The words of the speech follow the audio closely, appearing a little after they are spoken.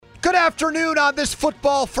Good afternoon on this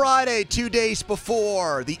Football Friday, 2 days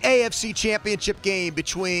before the AFC Championship game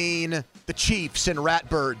between the Chiefs and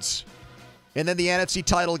Ratbirds. And then the NFC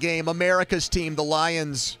title game, America's team, the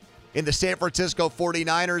Lions, in the San Francisco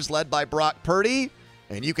 49ers, led by Brock Purdy.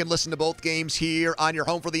 And you can listen to both games here on your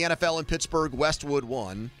home for the NFL in Pittsburgh, Westwood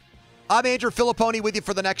 1. I'm Andrew Filipponi with you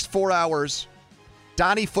for the next 4 hours.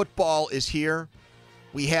 Donnie Football is here.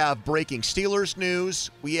 We have breaking Steelers news.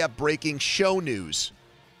 We have breaking show news.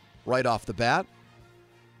 Right off the bat,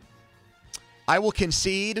 I will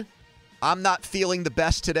concede I'm not feeling the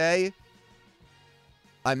best today.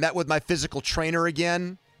 I met with my physical trainer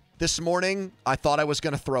again this morning. I thought I was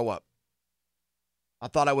going to throw up. I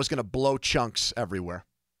thought I was going to blow chunks everywhere.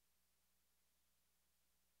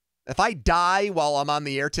 If I die while I'm on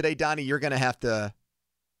the air today, Donnie, you're going to have to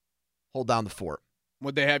hold down the fort.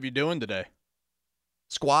 What'd they have you doing today?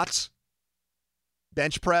 Squats,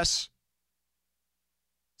 bench press,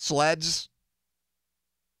 sleds.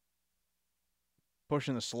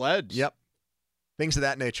 Pushing the sleds? Yep. Things of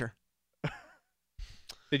that nature.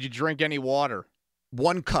 Did you drink any water?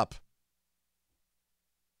 1 cup.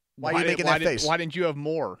 Why are you making that face? Why didn't you have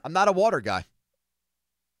more? I'm not a water guy.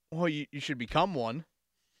 Well, you should become one.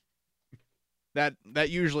 That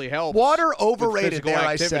usually helps. Water overrated. There,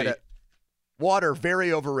 activity. I said it. Water,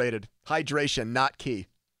 very overrated. Hydration, not key.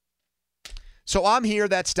 So I'm here.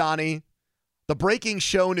 That's Donnie. The breaking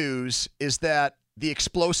show news is that the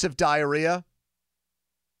explosive diarrhea,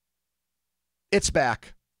 it's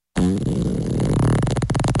back.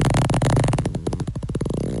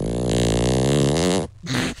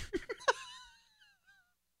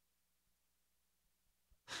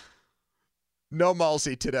 No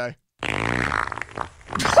Malsey today.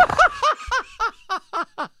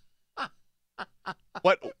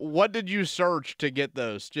 What did you search to get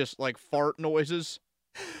those? Just like fart noises?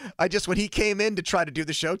 When he came in to try to do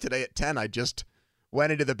the show today at 10, I just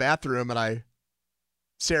went into the bathroom and I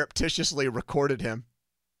surreptitiously recorded him.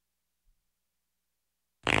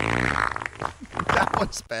 That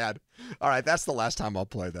was bad. All right, that's the last time I'll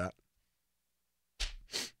play that.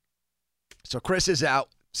 So Chris is out.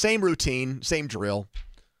 Same routine, same drill.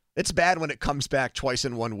 It's bad when it comes back twice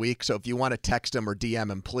in 1 week, so if you want to text him or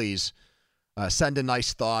DM him, please send a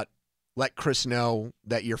nice thought. Let Chris know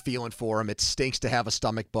that you're feeling for him. It stinks to have a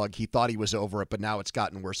stomach bug. He thought he was over it, but now it's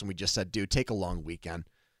gotten worse, and we just said, dude, take a long weekend.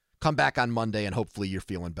 Come back on Monday, and hopefully you're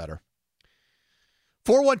feeling better.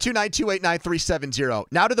 412-928-9370.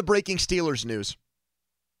 Now to the breaking Steelers news.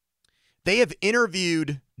 They have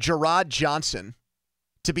interviewed Jerrod Johnson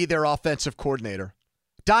to be their offensive coordinator.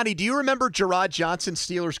 Donnie, do you remember Jerrod Johnson,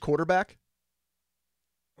 Steelers quarterback? It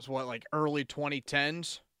was what, like early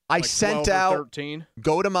 2010s? I like sent 12 or out, 13?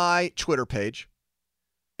 Go to my Twitter page,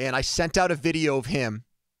 and I sent out a video of him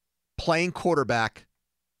playing quarterback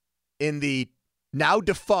in the now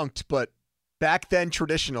defunct, but back then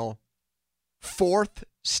traditional, 4th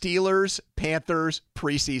Steelers-Panthers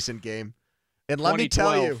preseason game. And let me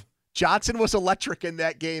tell you, Johnson was electric in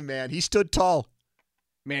that game, man. He stood tall.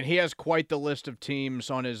 Man, he has quite the list of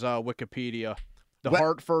teams on his Wikipedia.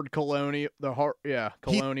 Hartford Colonials.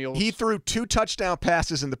 He threw 2 touchdown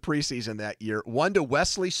passes in the preseason that year. One to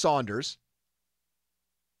Wesley Saunders.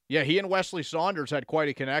 Yeah, he and Wesley Saunders had quite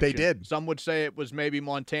a connection. They did. Some would say it was maybe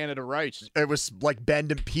Montana to Rice. It was like Ben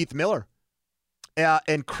to Heath Miller.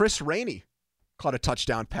 And Chris Rainey caught a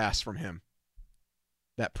touchdown pass from him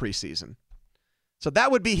that preseason. So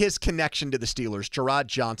that would be his connection to the Steelers, Jerrod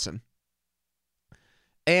Johnson.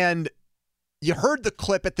 And you heard the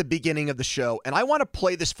clip at the beginning of the show, and I want to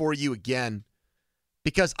play this for you again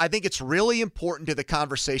because I think it's really important to the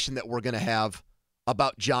conversation that we're going to have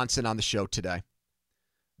about Johnson on the show today.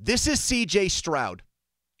 This is CJ Stroud.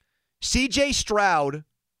 CJ Stroud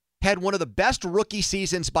had one of the best rookie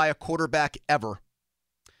seasons by a quarterback ever.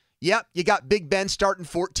 Yep, you got Big Ben starting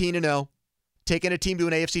 14-0, taking a team to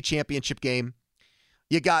an AFC championship game.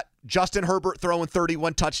 You got Justin Herbert throwing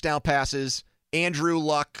 31 touchdown passes, Andrew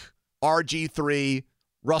Luck, RG3,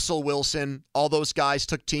 Russell Wilson, all those guys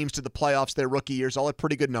took teams to the playoffs their rookie years, all had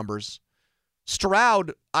pretty good numbers.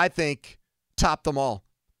 Stroud, I think, topped them all.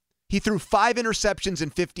 He threw 5 interceptions in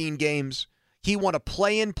 15 games. He won a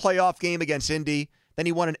play-in playoff game against Indy. Then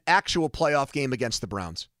he won an actual playoff game against the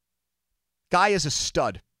Browns. Guy is a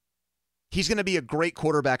stud. He's going to be a great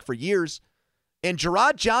quarterback for years. And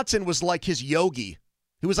Jerrod Johnson was like his yogi.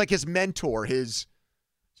 He was like his mentor, his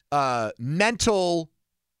mental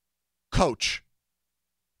coach.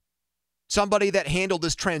 Somebody that handled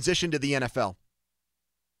his transition to the NFL.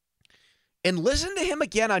 And listen to him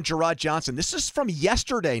again on Jerrod Johnson. This is from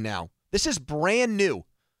yesterday now. This is brand new.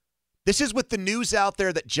 This is with the news out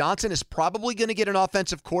there that Johnson is probably going to get an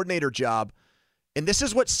offensive coordinator job. And this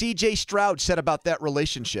is what CJ Stroud said about that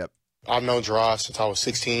relationship. I've known Jerrod since I was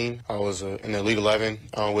 16. I was in the Elite 11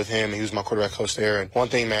 with him. He was my quarterback coach there. And one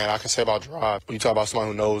thing, man, I can say about Jerrod, when you talk about someone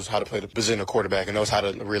who knows how to play the position of quarterback and knows how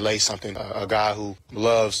to relay something, a guy who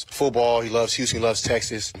loves football, he loves Houston, he loves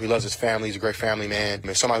Texas, he loves his family, he's a great family man. I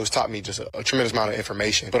mean, somebody who's taught me just a tremendous amount of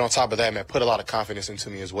information. But on top of that, man, put a lot of confidence into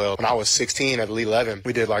me as well. When I was 16 at Elite 11,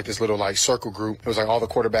 we did like this little like circle group. It was like all the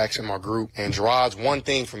quarterbacks in my group. And Jerrod's one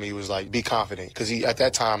thing for me was like, be confident. Because he, at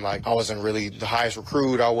that time, like, I wasn't really the highest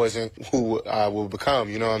recruit. I wasn't who I will become,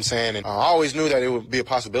 you know what I'm saying? And I always knew that it would be a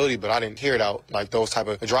possibility, but I didn't hear it out. Like those type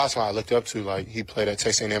of Jerrod's I looked up to, like he played at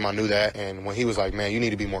Texas A&M, I knew that. And when he was like, man, you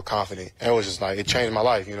need to be more confident. It was just like, it changed my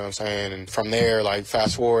life, you know what I'm saying? And from there, like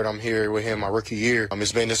fast forward, I'm here with him my rookie year.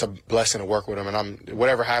 It's been just a blessing to work with him. And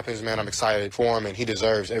whatever happens, man, I'm excited for him and he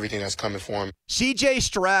deserves everything that's coming for him. CJ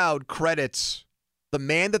Stroud credits the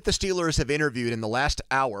man that the Steelers have interviewed in the last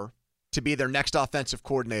hour to be their next offensive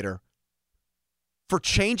coordinator for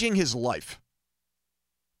changing his life.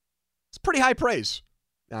 It's pretty high praise.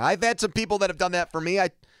 Now, I've had some people that have done that for me.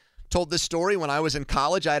 I told this story when I was in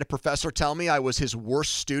college. I had a professor tell me I was his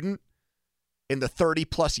worst student in the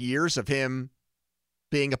 30-plus years of him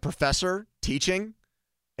being a professor, teaching,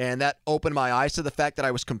 and that opened my eyes to the fact that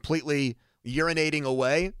I was completely urinating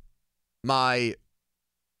away my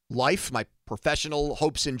life, my professional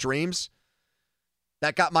hopes and dreams.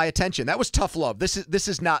 That got my attention. That was tough love. This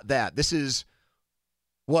is not that. This is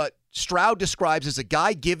what Stroud describes as a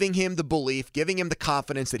guy giving him the belief, giving him the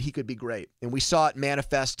confidence that he could be great. And we saw it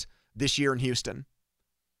manifest this year in Houston.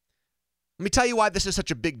 Let me tell you why this is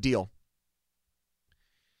such a big deal.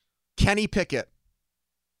 Kenny Pickett.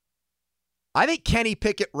 I think Kenny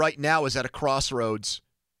Pickett right now is at a crossroads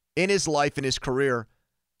in his life, in his career.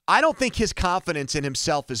 I don't think his confidence in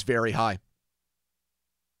himself is very high.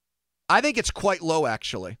 I think it's quite low,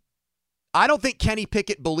 actually. I don't think Kenny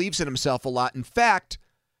Pickett believes in himself a lot. In fact,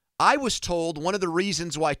 I was told one of the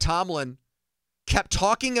reasons why Tomlin kept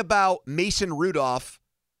talking about Mason Rudolph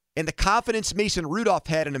and the confidence Mason Rudolph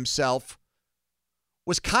had in himself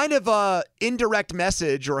was kind of a indirect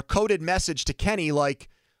message or a coded message to Kenny like,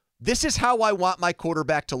 this is how I want my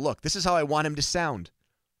quarterback to look. This is how I want him to sound.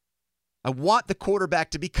 I want the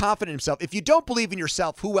quarterback to be confident in himself. If you don't believe in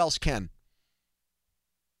yourself, who else can?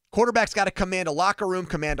 Quarterback's got to command a locker room,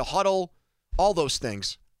 command a huddle, all those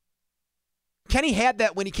things. Kenny had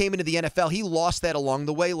that when he came into the NFL. He lost that along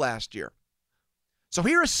the way last year. So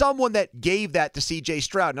here is someone that gave that to CJ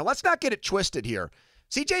Stroud. Now, let's not get it twisted here.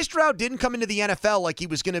 CJ Stroud didn't come into the NFL like he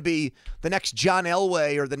was going to be the next John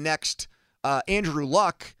Elway or the next Andrew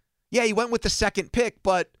Luck. Yeah, he went with the second pick,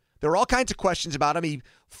 but there were all kinds of questions about him. He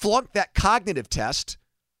flunked that cognitive test.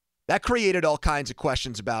 That created all kinds of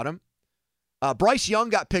questions about him. Bryce Young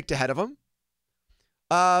got picked ahead of him.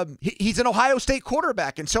 He's an Ohio State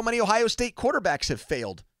quarterback, and so many Ohio State quarterbacks have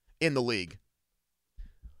failed in the league.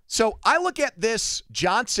 So I look at this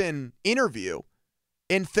Johnson interview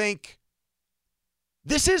and think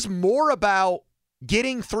this is more about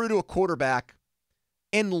getting through to a quarterback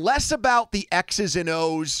and less about the X's and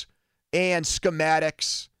O's and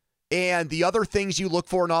schematics and the other things you look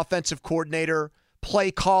for in an offensive coordinator,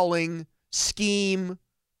 play calling, scheme,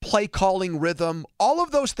 play calling rhythm. All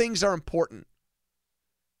of those things are important.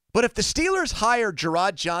 But if the Steelers hire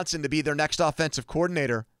Jerrod Johnson to be their next offensive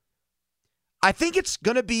coordinator, I think it's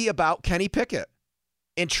going to be about Kenny Pickett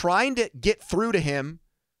and trying to get through to him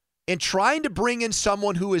and trying to bring in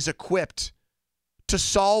someone who is equipped to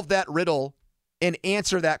solve that riddle and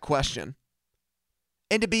answer that question.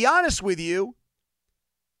 And to be honest with you,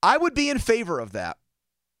 I would be in favor of that.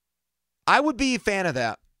 I would be a fan of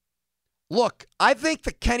that. Look, I think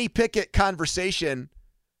the Kenny Pickett conversation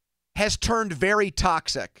has turned very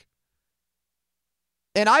toxic.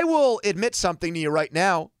 And I will admit something to you right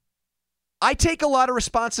now. I take a lot of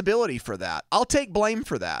responsibility for that. I'll take blame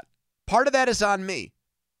for that. Part of that is on me.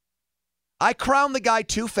 I crowned the guy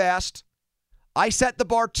too fast. I set the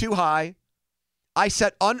bar too high. I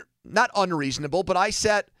set, not unreasonable, but I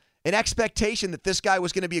set an expectation that this guy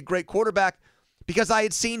was going to be a great quarterback because I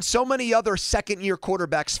had seen so many other second-year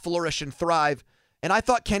quarterbacks flourish and thrive, and I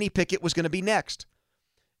thought Kenny Pickett was going to be next.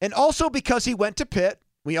 And also because he went to Pitt.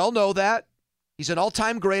 We all know that. He's an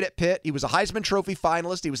all-time great at Pitt. He was a Heisman Trophy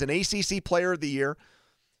finalist. He was an ACC Player of the Year.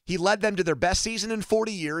 He led them to their best season in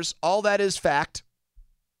 40 years. All that is fact.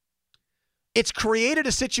 It's created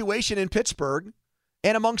a situation in Pittsburgh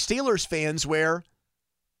and among Steelers fans where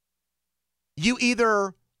you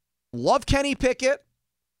either love Kenny Pickett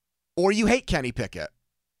or you hate Kenny Pickett.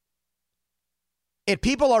 And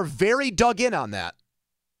people are very dug in on that.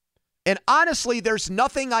 And honestly, there's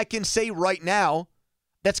nothing I can say right now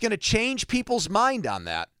that's going to change people's mind on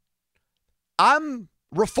that. I'm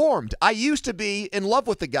reformed. I used to be in love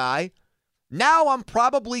with the guy. Now I'm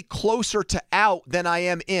probably closer to out than I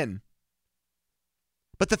am in.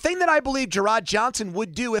 But the thing that I believe Jerrod Johnson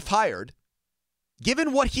would do if hired,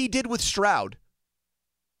 given what he did with Stroud,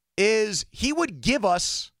 is he would give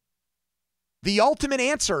us the ultimate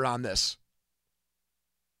answer on this.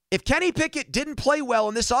 If Kenny Pickett didn't play well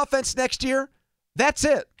in this offense next year, that's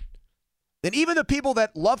it. Then even the people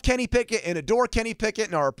that love Kenny Pickett and adore Kenny Pickett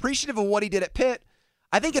and are appreciative of what he did at Pitt,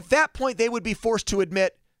 I think at that point they would be forced to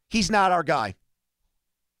admit he's not our guy.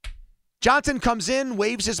 Johnson comes in,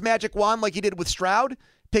 waves his magic wand like he did with Stroud.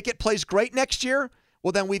 Pickett plays great next year.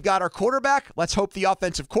 Well, then we've got our quarterback. Let's hope the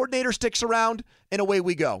offensive coordinator sticks around, and away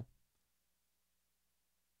we go.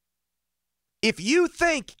 If you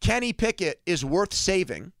think Kenny Pickett is worth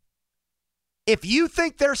saving, if you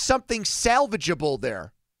think there's something salvageable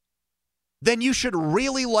there, then you should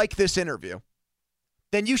really like this interview.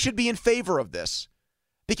 Then you should be in favor of this.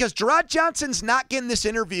 Because Jerrod Johnson's not getting this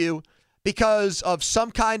interview because of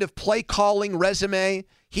some kind of play calling resume.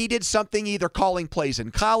 He did something either calling plays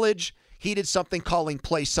in college. He did something calling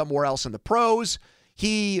plays somewhere else in the pros.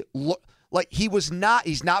 He's not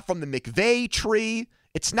from the McVay tree.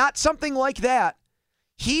 It's not something like that.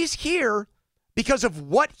 He's here because of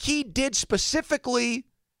what he did specifically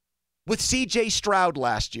with CJ Stroud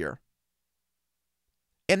last year.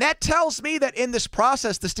 And that tells me that in this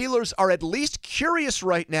process, the Steelers are at least curious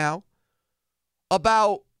right now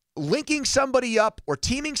about linking somebody up or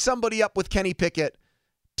teaming somebody up with Kenny Pickett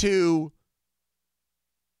to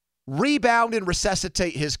rebound and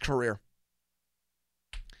resuscitate his career.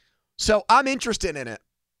 So I'm interested in it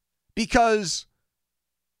because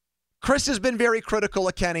Chris has been very critical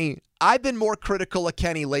of Kenny. I've been more critical of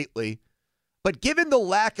Kenny lately. But given the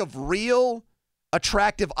lack of real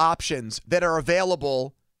attractive options that are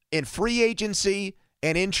available in free agency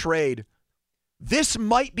and in trade, this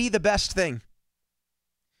might be the best thing.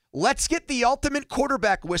 Let's get the ultimate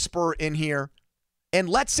quarterback whisperer in here, and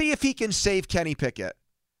let's see if he can save Kenny Pickett.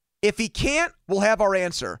 If he can't, we'll have our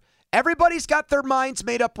answer. Everybody's got their minds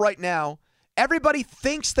made up right now. Everybody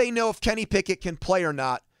thinks they know if Kenny Pickett can play or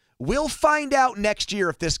not. We'll find out next year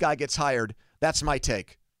if this guy gets hired. That's my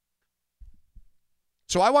take.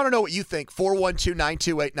 So I want to know what you think.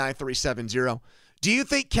 412-928-9370. Do you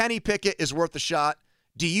think Kenny Pickett is worth a shot?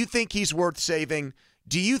 Do you think he's worth saving?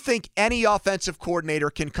 Do you think any offensive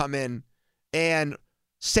coordinator can come in and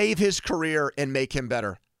save his career and make him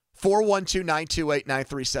better?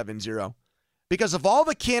 412-928-9370. Because of all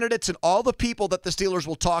the candidates and all the people that the Steelers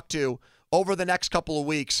will talk to over the next couple of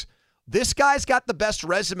weeks, this guy's got the best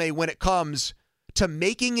resume when it comes to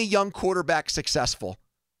making a young quarterback successful.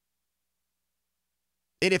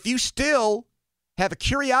 And if you still have a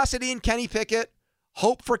curiosity in Kenny Pickett,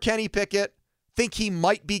 hope for Kenny Pickett, think he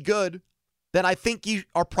might be good, then I think you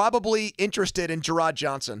are probably interested in Jerrod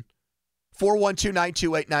Johnson.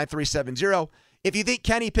 412-928-9370. If you think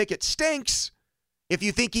Kenny Pickett stinks, if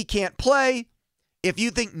you think he can't play, if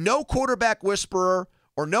you think no quarterback whisperer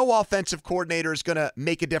or no offensive coordinator is going to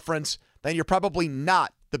make a difference, then you're probably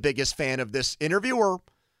not the biggest fan of this interview, or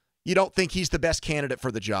you don't think he's the best candidate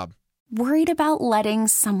for the job. Worried about letting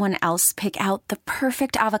someone else pick out the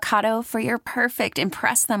perfect avocado for your perfect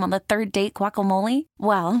impress them on the third date guacamole?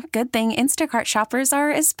 Well, good thing Instacart shoppers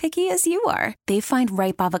are as picky as you are. They find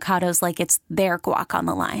ripe avocados like it's their guac on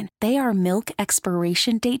the line. They are milk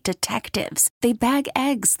expiration date detectives. They bag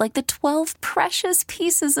eggs like the 12 precious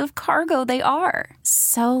pieces of cargo they are.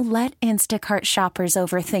 So let Instacart shoppers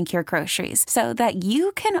overthink your groceries so that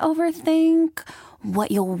you can overthink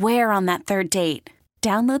what you'll wear on that third date.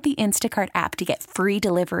 Download the Instacart app to get free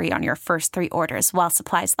delivery on your first 3 orders while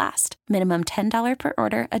supplies last. Minimum $10 per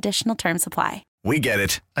order. Additional terms apply. We get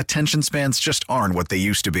it. Attention spans just aren't what they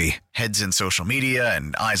used to be. Heads in social media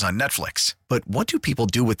and eyes on Netflix. But what do people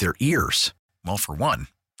do with their ears? Well, for one,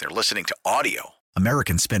 they're listening to audio.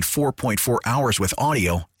 Americans spend 4.4 hours with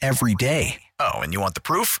audio every day. Oh, and you want the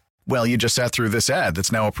proof? Well, you just sat through this ad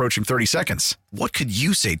that's now approaching 30 seconds. What could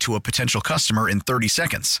you say to a potential customer in 30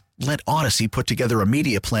 seconds? Let Odyssey put together a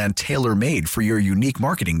media plan tailor-made for your unique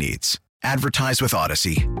marketing needs. Advertise with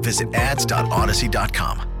Odyssey. Visit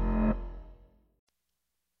ads.odyssey.com.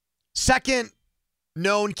 Second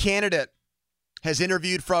known candidate has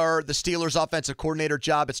interviewed for the Steelers' offensive coordinator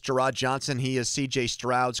job. It's Jerrod Johnson. He is CJ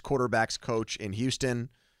Stroud's quarterback's coach in Houston.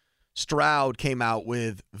 Stroud came out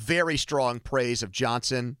with very strong praise of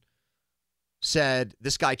Johnson. Said,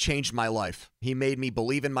 this guy changed my life. He made me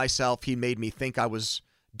believe in myself. He made me think I was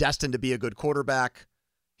destined to be a good quarterback.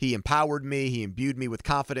 He empowered me. He imbued me with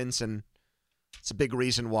confidence, and it's a big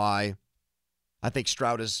reason why I think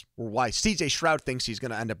why CJ Stroud thinks he's going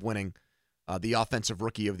to end up winning the Offensive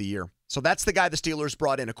Rookie of the Year. So that's the guy the Steelers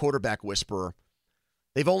brought in, a quarterback whisperer.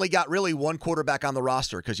 They've only got really one quarterback on the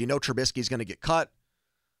roster because Trubisky's going to get cut.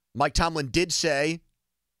 Mike Tomlin did say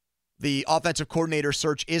the offensive coordinator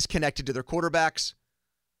search is connected to their quarterbacks.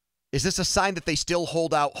 Is this a sign that they still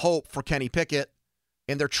hold out hope for Kenny Pickett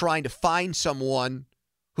and they're trying to find someone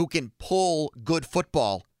who can pull good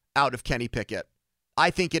football out of Kenny Pickett? I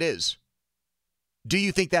think it is. Do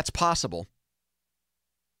you think that's possible?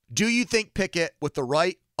 Do you think Pickett, with the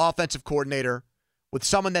right offensive coordinator, with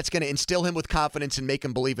someone that's going to instill him with confidence and make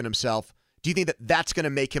him believe in himself, do you think that that's going to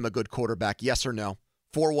make him a good quarterback? Yes or no?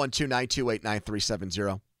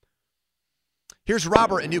 412-928-9370. Here's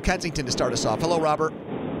Robert in New Kensington to start us off. Hello, Robert.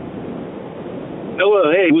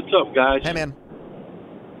 Hello. Hey, what's up, guys? Hey, man.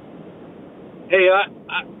 Hey,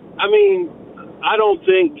 I mean, I don't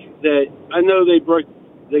think that – I know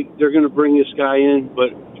they're going to bring this guy in, but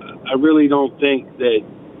I really don't think that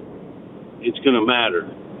it's going to matter.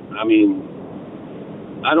 I mean,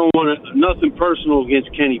 I don't want to – nothing personal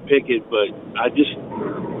against Kenny Pickett, but I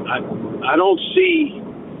don't see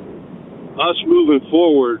us moving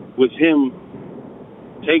forward with him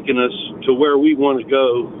taking us to where we want to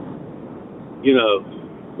go,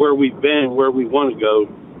 where we've been, where we want to go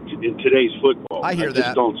in today's football. I hear that. I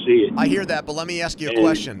just don't see it. I hear that, but let me ask you a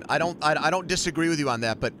question. I don't disagree with you on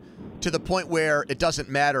that, but to the point where it doesn't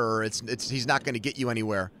matter or he's not going to get you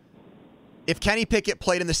anywhere. If Kenny Pickett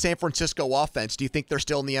played in the San Francisco offense, do you think they're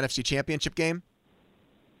still in the NFC Championship game?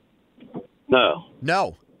 No.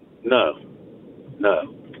 No. No,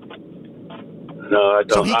 I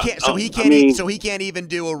don't. So he can't even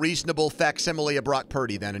do a reasonable facsimile of Brock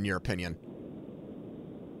Purdy, then, in your opinion.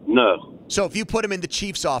 No. So if you put him in the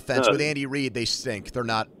Chiefs' offense with Andy Reid, they stink. They're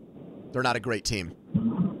not a great team.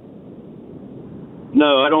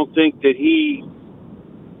 No, I don't think that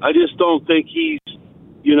I just don't think he's.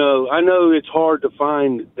 I know it's hard to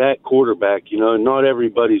find that quarterback. Not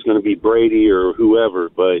everybody's going to be Brady or whoever,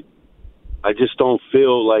 but I just don't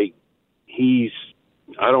feel like he's.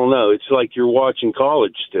 I don't know. It's like you're watching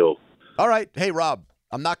college still. All right. Hey, Rob,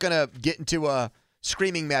 I'm not going to get into a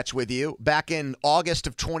screaming match with you. Back in August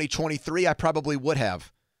of 2023, I probably would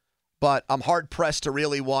have. But I'm hard-pressed to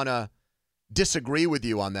really want to disagree with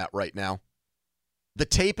you on that right now. The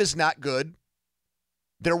tape is not good.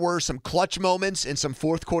 There were some clutch moments and some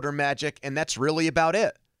fourth-quarter magic, and that's really about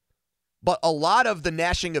it. But a lot of the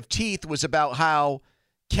gnashing of teeth was about how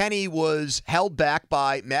Kenny was held back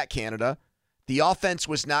by Matt Canada. The offense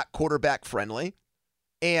was not quarterback friendly.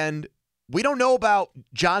 And we don't know about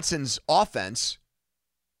Johnson's offense,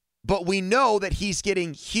 but we know that he's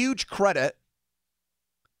getting huge credit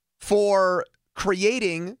for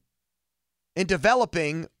creating and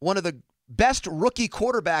developing one of the best rookie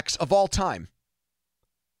quarterbacks of all time.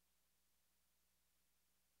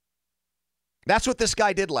 That's what this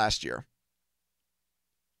guy did last year.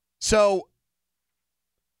 So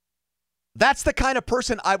that's the kind of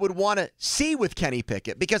person I would want to see with Kenny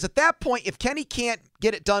Pickett, because at that point, if Kenny can't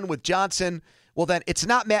get it done with Johnson, well, then it's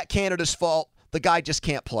not Matt Canada's fault. The guy just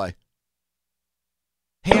can't play.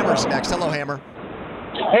 Hammer's next. Hello, Hammer.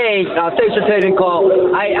 Hey, thanks for taking the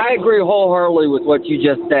call. I agree wholeheartedly with what you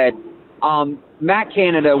just said. Matt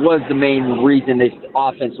Canada was the main reason this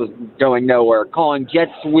offense was going nowhere. Calling jet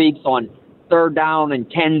sweeps on third down and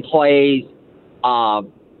 10 plays.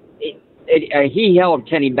 He held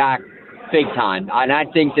Kenny back big time. And I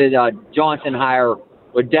think that Johnson hire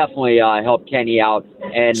would definitely help Kenny out.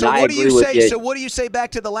 And so I agree with you. So what do you say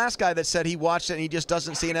back to the last guy that said he watched it and he just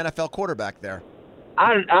doesn't see an NFL quarterback there?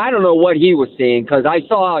 I don't know what he was seeing, because I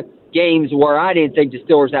saw games where I didn't think the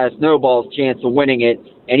Steelers had a snowball's chance of winning it,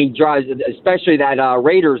 and he drives, especially that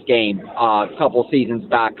Raiders game a couple seasons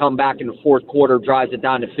back, come back in the fourth quarter, drives it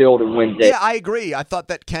down the field and wins it. Yeah, I agree. I thought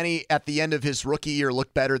that Kenny at the end of his rookie year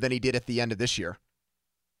looked better than he did at the end of this year.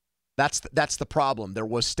 That's the problem. There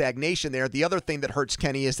was stagnation there. The other thing that hurts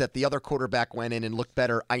Kenny is that the other quarterback went in and looked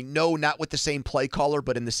better. I know not with the same play caller,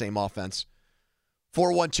 but in the same offense.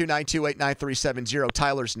 412-928-9370.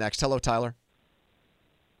 Tyler's next. Hello, Tyler.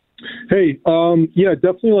 Hey, yeah,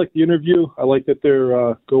 definitely like the interview. I like that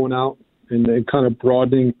they're going out and kind of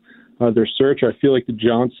broadening their search. I feel like the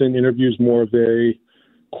Johnson interview is more of a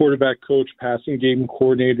quarterback coach, passing game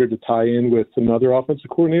coordinator to tie in with another offensive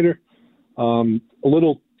coordinator. A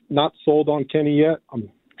little not sold on Kenny yet. I'm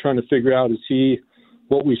trying to figure out, is he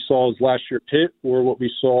what we saw his last year at Pitt, or what we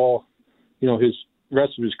saw, his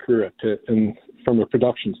rest of his career at Pitt, and from a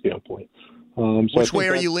production standpoint. Which way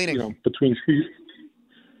are you leaning? Between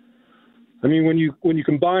I mean, when you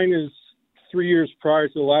combine his 3 years prior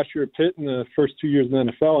to the last year at Pitt and the first 2 years in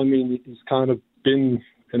the NFL, I mean, he's kind of been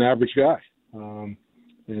an average guy.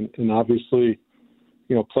 And obviously,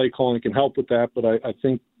 play calling can help with that. But I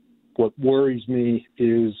think what worries me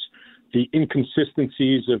is the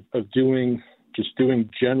inconsistencies of doing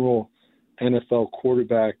general NFL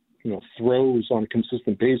quarterback, throws on a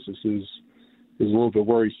consistent basis is a little bit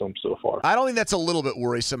worrisome so far. I don't think that's a little bit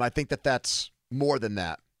worrisome. I think that's more than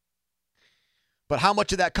that. But how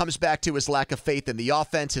much of that comes back to his lack of faith in the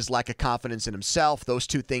offense, his lack of confidence in himself, those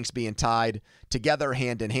two things being tied together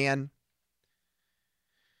hand in hand?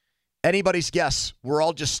 Anybody's guess. We're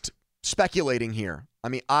all just speculating here. I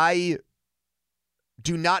mean, I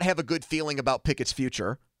do not have a good feeling about Pickett's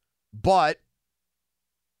future, but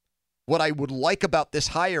what I would like about this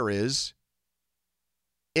hire is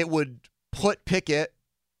it would put Pickett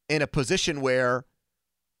in a position where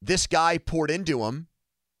this guy poured into him,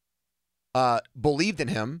 believed in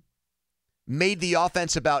him, made the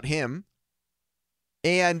offense about him,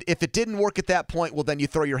 and if it didn't work at that point, well, then you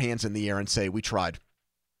throw your hands in the air and say, we tried.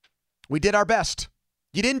 We did our best.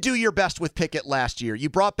 You didn't do your best with Pickett last year. You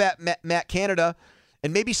brought back Matt Canada,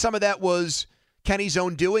 and maybe some of that was Kenny's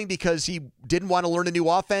own doing because he didn't want to learn a new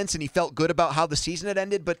offense and he felt good about how the season had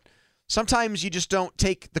ended, but sometimes you just don't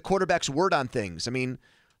take the quarterback's word on things. I mean,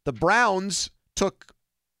 the Browns took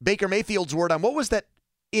Baker Mayfield's word on what was that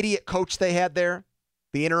idiot coach they had there?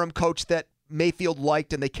 The interim coach that Mayfield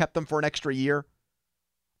liked and they kept him for an extra year?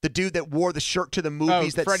 The dude that wore the shirt to the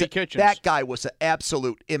movies. Freddie Kitchens. That guy was an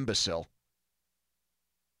absolute imbecile.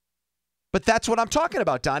 But that's what I'm talking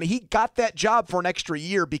about, Donnie. He got that job for an extra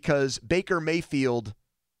year because Baker Mayfield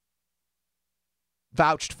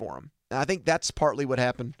vouched for him. And I think that's partly what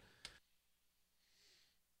happened.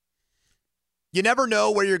 You never know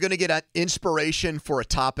where you're going to get an inspiration for a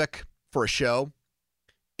topic for a show.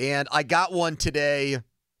 And I got one today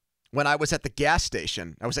when I was at the gas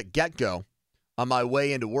station. I was at GetGo on my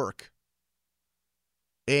way into work.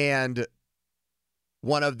 And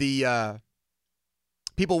one of the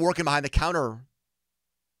people working behind the counter,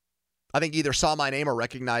 I think either saw my name or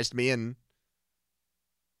recognized me and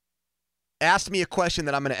asked me a question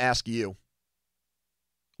that I'm going to ask you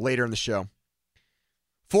later in the show.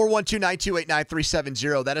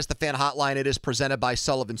 412-928-9370. That is the fan hotline. It is presented by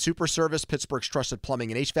Sullivan Super Service, Pittsburgh's trusted plumbing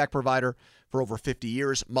and HVAC provider for over 50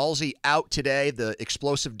 years. Malsey out today. The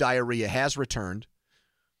explosive diarrhea has returned.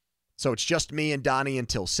 So it's just me and Donnie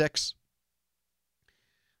until 6.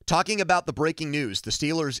 Talking about the breaking news, the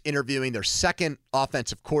Steelers interviewing their second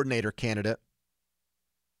offensive coordinator candidate,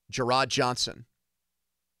 Jerrod Johnson.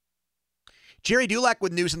 Jerry Dulac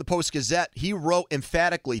with news in the Post-Gazette. He wrote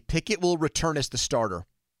emphatically, Pickett will return as the starter.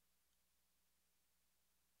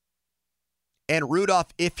 And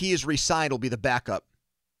Rudolph, if he is re-signed, will be the backup.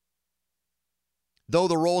 Though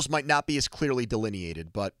the roles might not be as clearly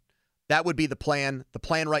delineated, but that would be the plan. The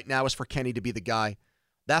plan right now is for Kenny to be the guy.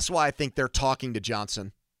 That's why I think they're talking to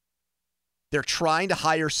Johnson. They're trying to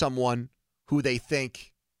hire someone who they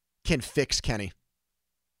think can fix Kenny.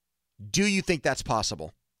 Do you think that's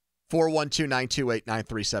possible?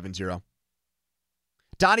 412-928-9370.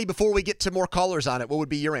 Donnie, before we get to more callers on it, what would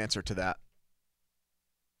be your answer to that?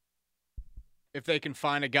 If they can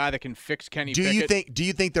find a guy that can fix Kenny Pickett. Do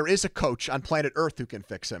you think there is a coach on planet Earth who can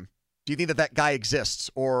fix him? Do you think that guy exists,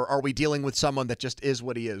 or are we dealing with someone that just is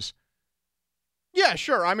what he is? Yeah,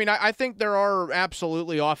 sure. I mean, I think there are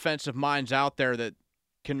absolutely offensive minds out there that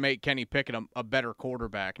can make Kenny Pickett a better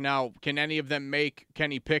quarterback. Now, can any of them make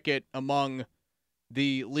Kenny Pickett among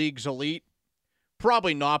the league's elite?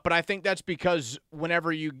 Probably not, but I think that's because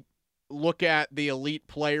whenever you look at the elite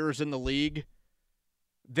players in the league,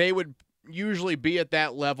 they would usually be at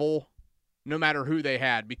that level no matter who they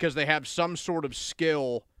had because they have some sort of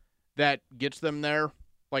skill that gets them there,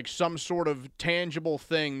 like some sort of tangible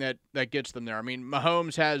thing that gets them there. I mean,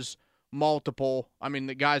 Mahomes has multiple. I mean,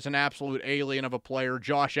 the guy's an absolute alien of a player.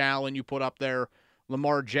 Josh Allen you put up there.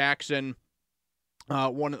 Lamar Jackson,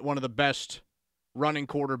 one of the best running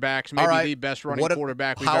quarterbacks, maybe the best running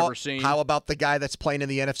quarterback we've ever seen. How about the guy that's playing in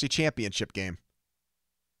the NFC Championship game?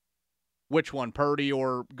 Which one, Purdy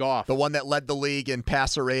or Goff? The one that led the league in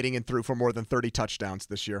passer rating and threw for more than 30 touchdowns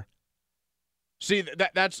this year. See,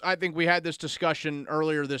 that's. I think we had this discussion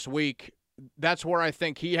earlier this week. That's where I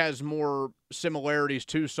think he has more similarities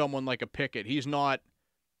to someone like a Pickett. He's not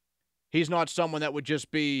someone that would just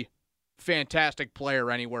be fantastic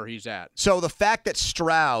player anywhere he's at. So the fact that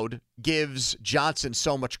Stroud gives Johnson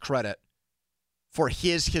so much credit for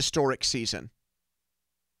his historic season,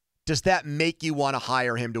 does that make you want to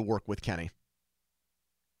hire him to work with Kenny?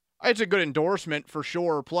 It's a good endorsement for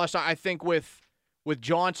sure. Plus, I think with with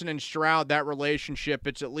Johnson and Stroud, that relationship,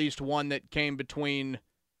 it's at least one that came between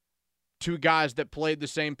two guys that played the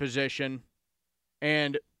same position.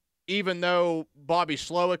 And even though Bobby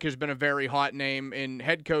Slowick has been a very hot name in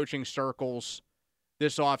head coaching circles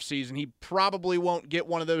this offseason, he probably won't get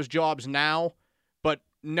one of those jobs now. But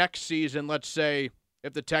next season, let's say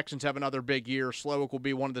if the Texans have another big year, Slowick will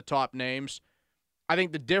be one of the top names. I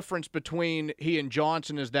think the difference between he and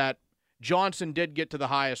Johnson is that Johnson did get to the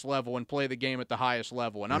highest level and play the game at the highest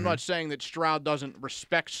level. And I'm not saying that Stroud doesn't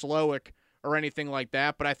respect Slowick or anything like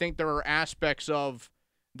that, but I think there are aspects of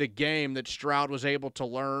the game that Stroud was able to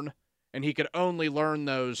learn, and he could only learn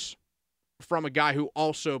those from a guy who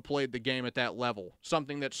also played the game at that level,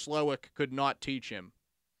 something that Slowick could not teach him.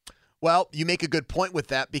 Well, you make a good point with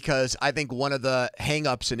that, because I think one of the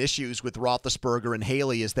hang-ups and issues with Roethlisberger and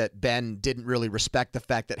Haley is that Ben didn't really respect the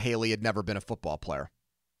fact that Haley had never been a football player.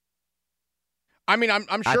 I mean, I'm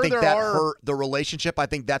sure I think there that are hurt the relationship. I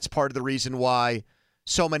think that's part of the reason why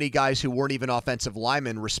so many guys who weren't even offensive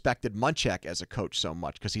linemen respected Munchak as a coach so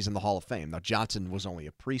much, because he's in the Hall of Fame. Now, Johnson was only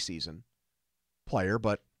a preseason player,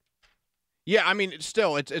 but yeah, I mean,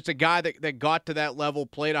 still, it's a guy that got to that level,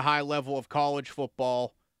 played a high level of college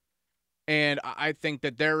football, and I think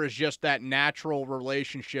that there is just that natural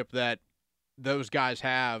relationship that those guys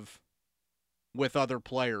have with other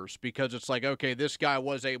players, because it's like, okay, this guy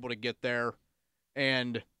was able to get there,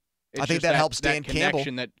 and it's I think just that helps Dan connection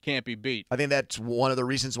Campbell. that can't be beat. I think that's one of the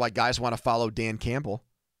reasons why guys want to follow Dan Campbell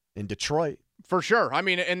in Detroit. For sure. I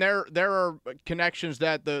mean, and there are connections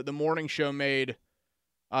that the morning show made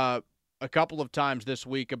a couple of times this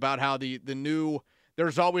week about how the new –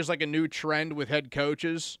 there's always like a new trend with head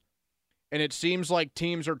coaches, and it seems like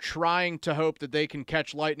teams are trying to hope that they can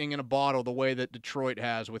catch lightning in a bottle the way that Detroit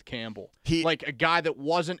has with Campbell. Like a guy that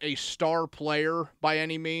wasn't a star player by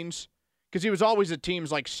any means, because he was always a team's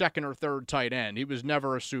like second or third tight end. He was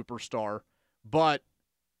never a superstar. But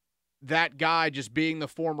that guy just being the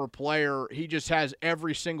former player, he just has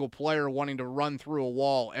every single player wanting to run through a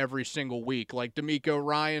wall every single week. Like DeMeco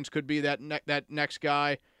Ryans could be that next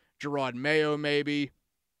guy. Jerrod Mayo maybe.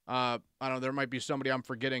 I don't know, there might be somebody I'm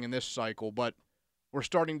forgetting in this cycle, but we're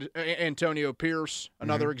starting to – Antonio Pierce,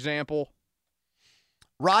 another example.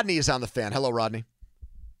 Rodney is on the fan. Hello, Rodney.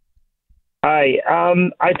 Hi.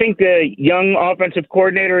 I think the young offensive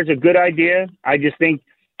coordinator is a good idea. I just think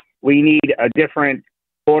we need a different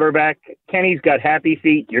quarterback. Kenny's got happy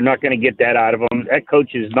feet. You're not going to get that out of him. That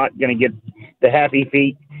coach is not going to get the happy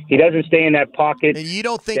feet. He doesn't stay in that pocket. And you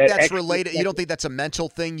don't think that's related? You don't think that's a mental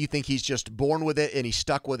thing? You think he's just born with it and he's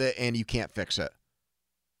stuck with it and you can't fix it?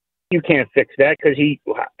 You can't fix that because he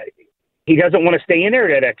doesn't want to stay in there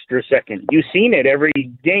that extra second. You've seen it every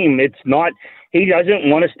game. It's not – he doesn't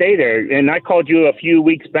want to stay there. And I called you a few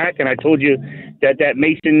weeks back, and I told you that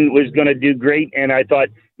Mason was going to do great, and I thought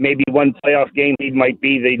maybe one playoff game he might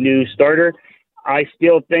be the new starter. I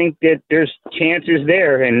still think that there's chances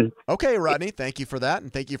there. And okay, Rodney, thank you for that,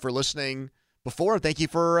 and thank you for listening before. Thank you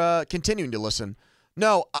for continuing to listen.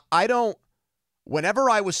 No, I don't – whenever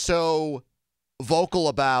I was so vocal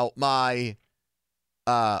about my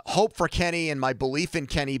hope for Kenny and my belief in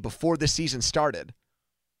Kenny before the season started,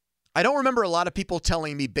 I don't remember a lot of people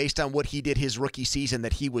telling me based on what he did his rookie season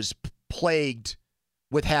that he was plagued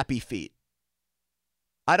with happy feet.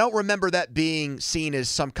 I don't remember that being seen as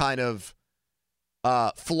some kind of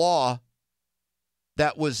flaw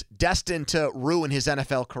that was destined to ruin his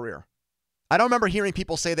NFL career. I don't remember hearing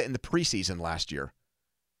people say that in the preseason last year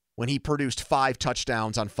when he produced 5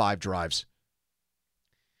 touchdowns on 5 drives.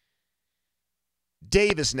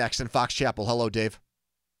 Dave is next in Fox Chapel. Hello, Dave.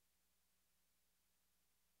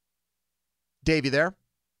 Dave, you there?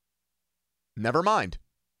 Never mind.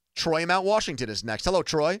 Troy in Mount Washington is next. Hello,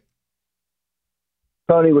 Troy.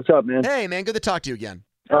 Tony, what's up, man? Hey, man. Good to talk to you again.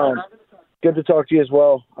 Good to talk to you as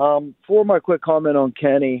well. For my quick comment on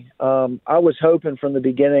Kenny, I was hoping from the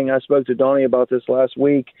beginning, I spoke to Donnie about this last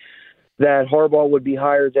week, that Harbaugh would be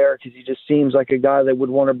hired there because he just seems like a guy that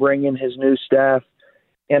would want to bring in his new staff.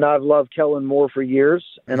 And I've loved Kellen Moore for years,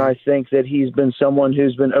 and I think that he's been someone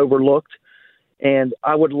who's been overlooked. And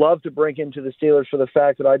I would love to bring him to the Steelers for the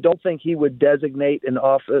fact that I don't think he would designate an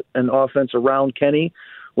offense around Kenny,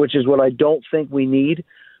 which is what I don't think we need.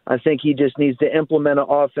 I think he just needs to implement an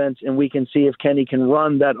offense, and we can see if Kenny can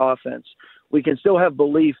run that offense. We can still have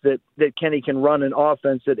belief that Kenny can run an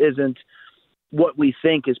offense that isn't what we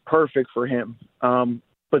think is perfect for him.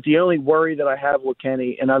 But the only worry that I have with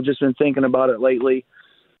Kenny, and I've just been thinking about it lately,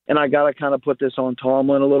 and I got to kind of put this on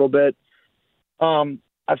Tomlin a little bit,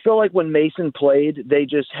 I feel like when Mason played, they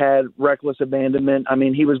just had reckless abandonment. I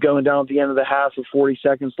mean, he was going down at the end of the half with 40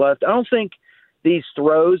 seconds left. I don't think these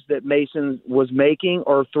throws that Mason was making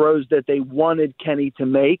are throws that they wanted Kenny to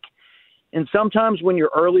make. And sometimes when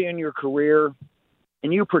you're early in your career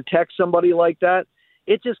and you protect somebody like that,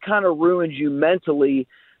 it just kind of ruins you mentally.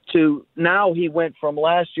 To now he went from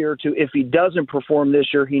last year to if he doesn't perform this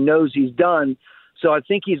year, he knows he's done. So I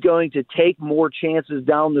think he's going to take more chances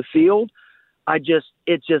down the field. It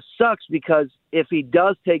just sucks because if he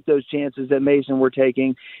does take those chances that Mason were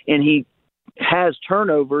taking and he has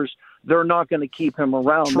turnovers, they're not going to keep him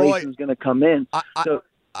around. Troy, Mason's going to come in.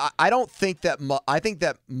 I don't think that I think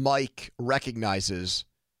that Mike recognizes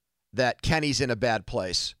that Kenny's in a bad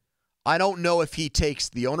place. I don't know if he takes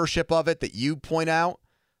the ownership of it that you point out,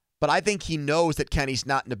 but I think he knows that Kenny's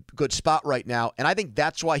not in a good spot right now, and I think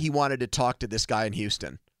that's why he wanted to talk to this guy in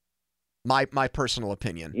Houston. My personal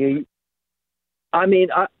opinion. Yeah, I mean,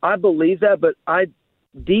 I believe that, but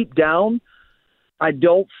deep down, I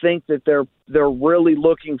don't think that they're really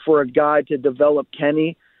looking for a guy to develop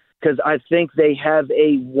Kenny, because I think they have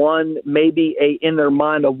in their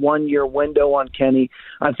mind a 1-year window on Kenny.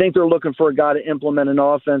 I think they're looking for a guy to implement an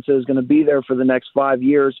offense that is going to be there for the next 5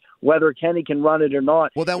 years, whether Kenny can run it or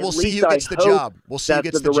not. Well, then we'll see who gets the job. We'll see who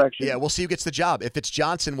gets the direction. Yeah, we'll see who gets the job. If it's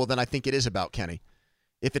Johnson, well, then I think it is about Kenny.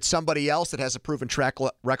 If it's somebody else that has a proven track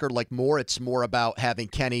record like Moore, it's more about having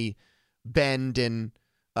Kenny bend, and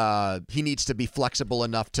he needs to be flexible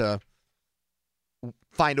enough to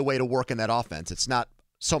find a way to work in that offense. It's not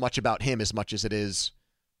so much about him as much as it is,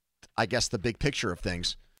 I guess, the big picture of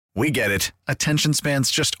things. We get it. Attention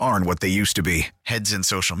spans just aren't what they used to be. Heads in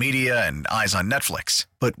social media and eyes on Netflix.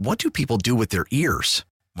 But what do people do with their ears?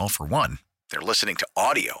 Well, for one, they're listening to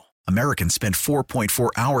audio. Americans spend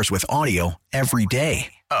 4.4 hours with audio every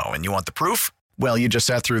day. Oh, and you want the proof? Well, you just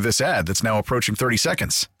sat through this ad that's now approaching 30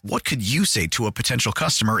 seconds. What could you say to a potential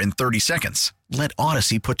customer in 30 seconds? Let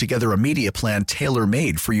Odyssey put together a media plan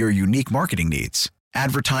tailor-made for your unique marketing needs.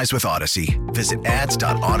 Advertise with Odyssey. Visit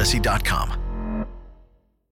ads.odyssey.com.